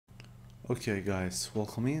Okay guys,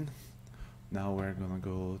 welcome in. Now we're gonna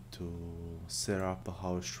go to set up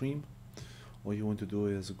our stream. All you want to do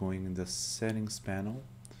is going in the settings panel,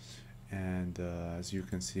 and as you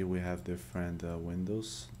can see we have different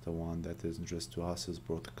windows. The one that is just to us is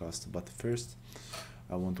broadcast, but first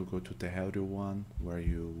I want to go to the header one where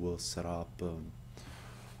you will set up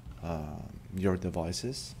your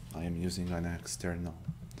devices. I am using an external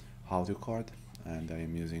audio card, and I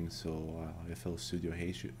am using FL Studio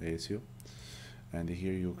ASIO. And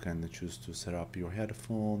here you can choose to set up your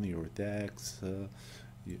headphone, your decks,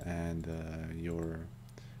 and your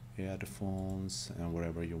headphones and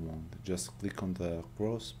whatever you want. Just click on the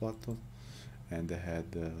cross button and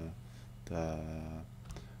add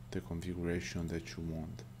the configuration that you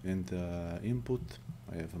want. In the input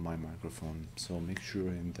I have my microphone, so make sure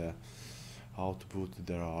in the output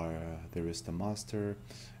there is the master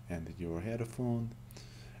and your headphone,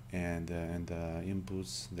 and in the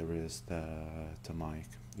inputs there is the mic.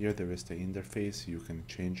 Here there is the interface. You can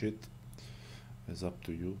change it, it's up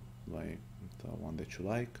to you, like the one that you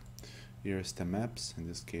like. Here's the maps, in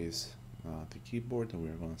this case the keyboard, and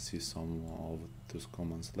we're gonna see some of those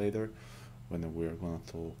commands later when we're gonna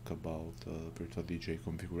talk about virtual DJ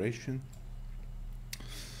configuration.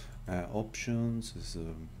 Options is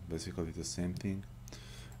basically the same thing.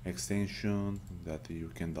 Extension that you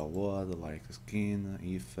can download, like skin,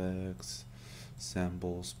 effects,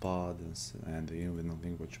 samples, pods, and even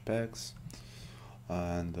language packs.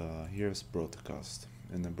 And here's broadcast.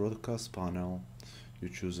 In the broadcast panel you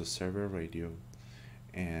choose a server radio,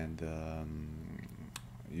 and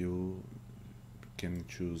you can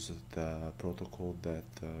choose the protocol that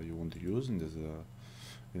you want to use. And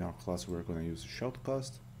in our class we're going to use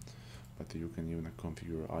shoutcast, but you can even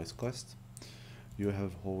configure icecast. You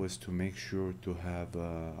have always to make sure to have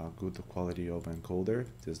a good quality of encoder.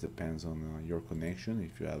 This depends on your connection.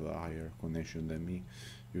 If you have a higher connection than me,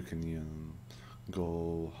 you can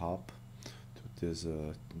go up to these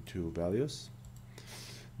two values.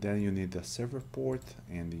 Then you need a server port,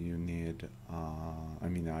 and you need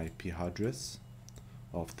IP address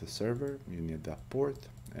of the server. You need a port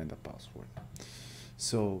and a password.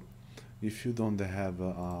 So if you don't have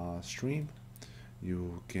a stream,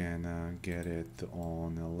 you can get it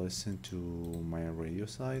on listen to my radio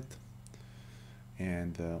site,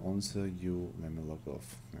 and once you let me log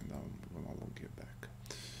off and I'm gonna log it back.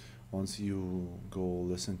 Once you go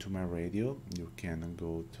listen to my radio, you can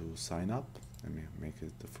go to sign up. Let me make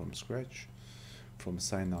it from scratch. From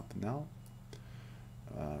sign up now,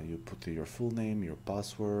 you put your full name, your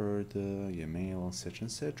password, your mail,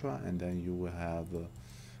 etc., and then you will have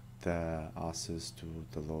the access to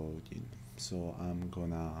the login. So I'm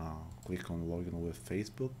gonna click on login with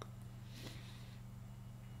Facebook,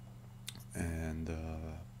 and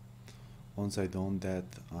once I done that,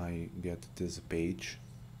 I get this page,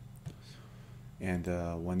 and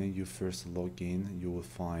when you first log in you will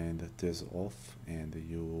find this off, and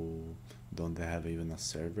you don't have even a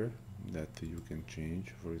server that you can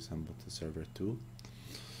change, for example to server 2.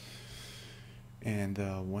 And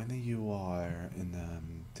when you are in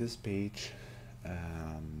this page,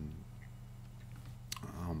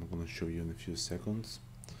 I'm gonna show you in a few seconds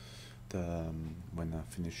when I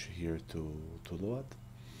finish here to load.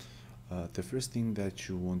 The first thing that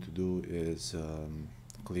you want to do is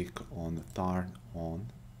click on turn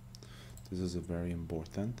on. This is very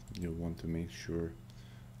important. You want to make sure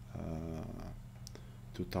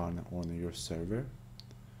to turn on your server.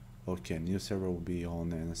 Okay, new server will be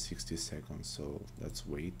on in 60 seconds, so let's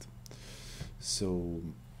wait. So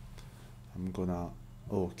I'm gonna,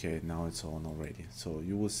 okay, now it's on already, so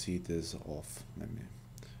you will see this off.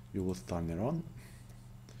 You will turn it on,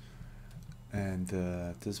 and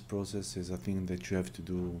this process is a thing that you have to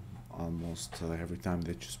do almost every time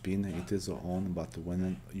that you spin. It is on, but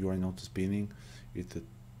when you are not spinning, it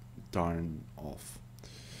turn off.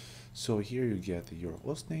 So here you get your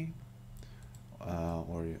host name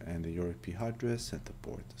and your IP address and the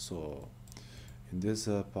port. So in this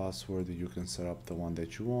password you can set up the one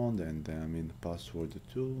that you want, and password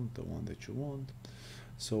 2, the one that you want.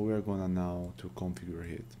 So we're gonna now to configure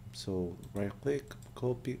it. So right click,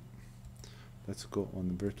 copy, let's go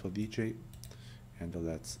on virtual DJ, and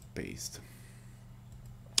let's paste.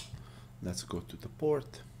 Let's go to the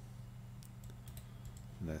port,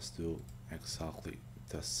 let's do exactly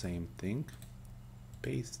the same thing,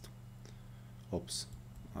 paste. Oops,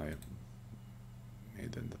 I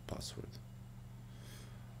made in the password.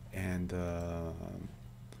 And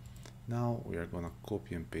now we are gonna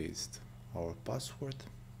copy and paste our password.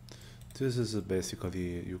 This is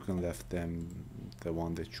basically, you can left them the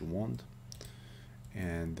one that you want,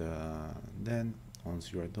 and then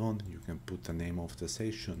Once you are done, you can put the name of the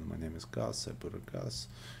session. My name is Gus, I put a Gus.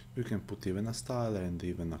 You can put even a style and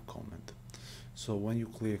even a comment. So when you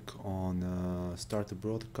click on start a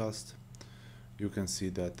broadcast, you can see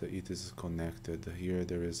that it is connected. Here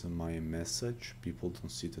there is my message. People don't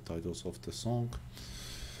see the titles of the song.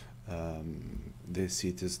 They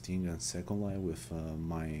see this thing on second line with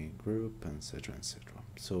my group, etc, etc.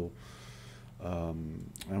 So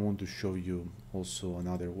I want to show you also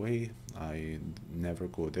another way. I never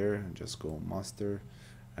go there, just go master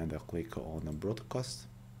and I click on a broadcast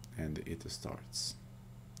and it starts.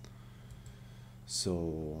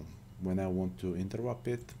 So when I want to interrupt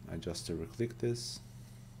it, I just click this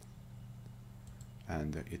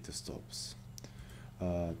and it stops.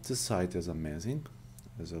 This site is amazing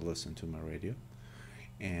as I listen to my radio,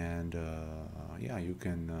 and yeah, you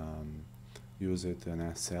can use it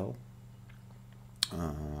in SL,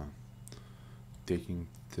 taking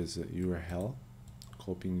this URL,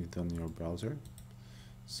 copying it on your browser.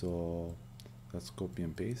 So let's copy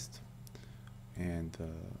and paste, and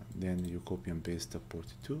then you copy and paste the port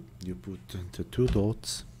 2. You put the 2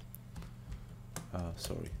 dots,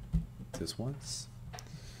 sorry, this ones,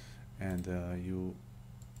 and you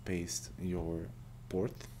paste your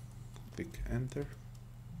port, click enter,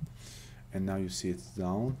 and now you see it's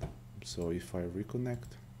down. So if I reconnect,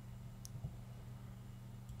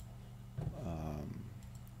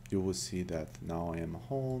 you will see that now I am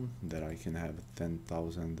home, that I can have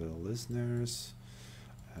 10,000 listeners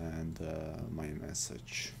and my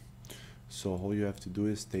message. So all you have to do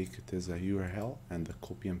is take it as a URL and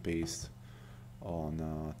copy and paste on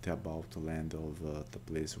the about land of the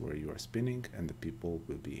place where you are spinning, and the people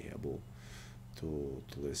will be able to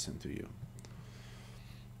listen to you.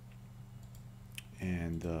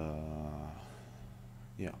 And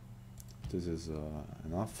yeah, this is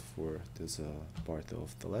enough for this part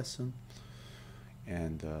of the lesson,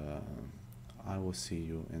 and I will see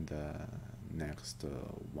you in the next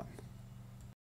one.